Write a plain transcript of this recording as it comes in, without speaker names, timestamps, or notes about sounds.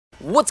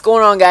What's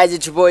going on, guys?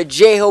 It's your boy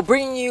J-Ho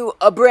bringing you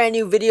a brand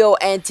new video,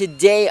 and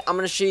today I'm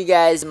going to show you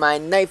guys my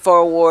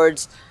Nightfall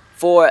awards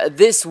for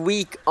this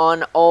week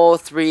on all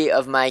three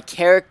of my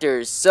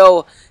characters.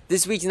 So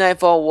this week's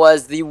Nightfall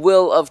was the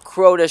Will of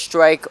Crota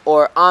strike,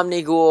 or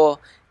Omnigul,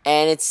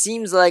 and it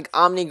seems like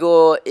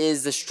Omnigul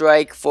is the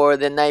strike for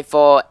the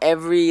Nightfall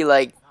every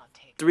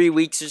 3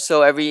 weeks or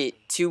so, every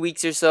 2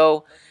 weeks or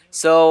so.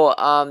 So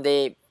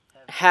they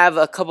have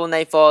a couple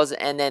Nightfalls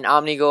and then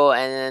Omnigul,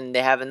 and then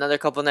they have another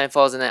couple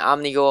Nightfalls and then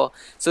Omnigul.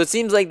 So it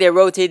seems like they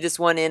rotate this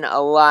one in a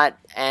lot,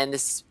 and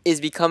this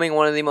is becoming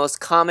one of the most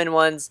common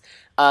ones.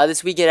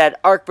 This week it had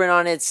Arcburn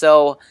on it,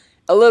 so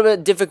a little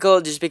bit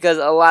difficult just because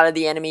a lot of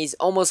the enemies,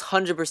 almost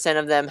 100%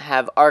 of them,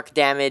 have arc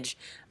damage,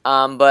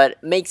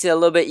 but makes it a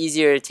little bit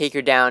easier to take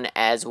her down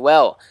as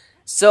well.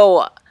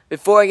 So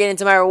before I get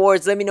into my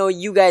rewards, let me know what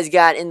you guys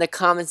got in the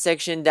comment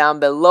section down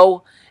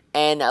below.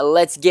 And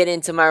let's get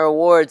into my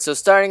rewards. So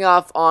starting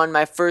off on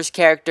my first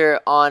character,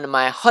 on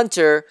my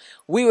Hunter,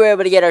 we were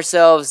able to get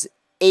ourselves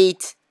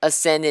 8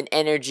 Ascendant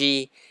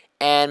Energy.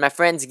 And my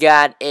friends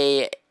got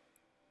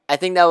I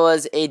think that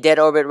was a Dead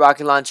Orbit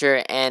Rocket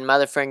Launcher. And my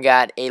other friend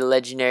got a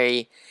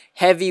Legendary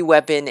Heavy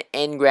Weapon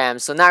Engram.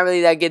 So not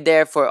really that good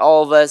there for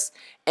all of us.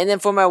 And then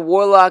for my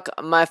Warlock,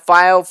 my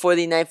file for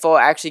the Nightfall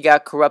actually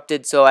got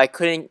corrupted, so I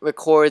couldn't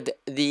record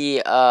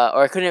the,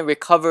 or I couldn't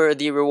recover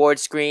the reward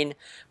screen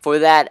for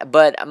that.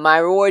 But my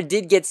reward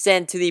did get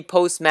sent to the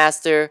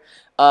Postmaster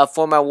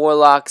for my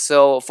Warlock.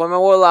 So for my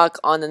Warlock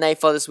on the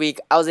Nightfall this week,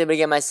 I was able to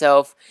get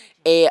myself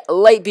a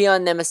Light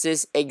Beyond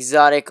Nemesis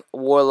exotic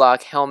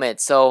Warlock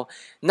helmet. So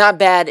not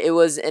bad. It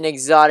was an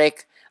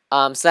exotic.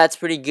 So that's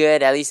pretty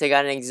good. At least I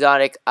got an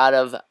exotic out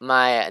of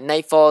my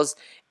Nightfalls.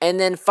 And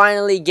then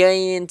finally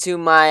getting into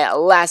my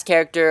last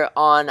character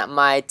on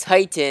my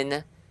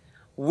Titan,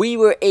 we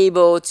were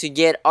able to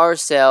get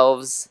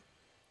ourselves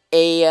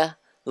a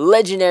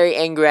Legendary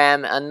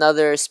Engram,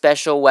 another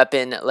special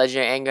weapon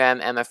Legendary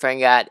Engram, and my friend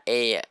got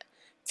a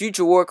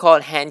Future War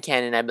called Hand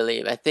Cannon, I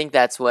believe. I think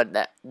that's what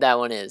that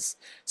one is.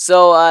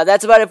 So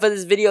that's about it for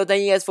this video.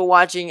 Thank you guys for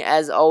watching.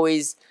 As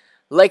always,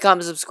 like,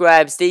 comment,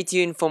 subscribe. Stay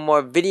tuned for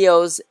more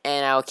videos,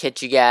 and I'll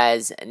catch you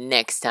guys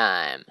next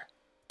time.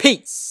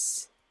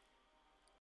 Peace!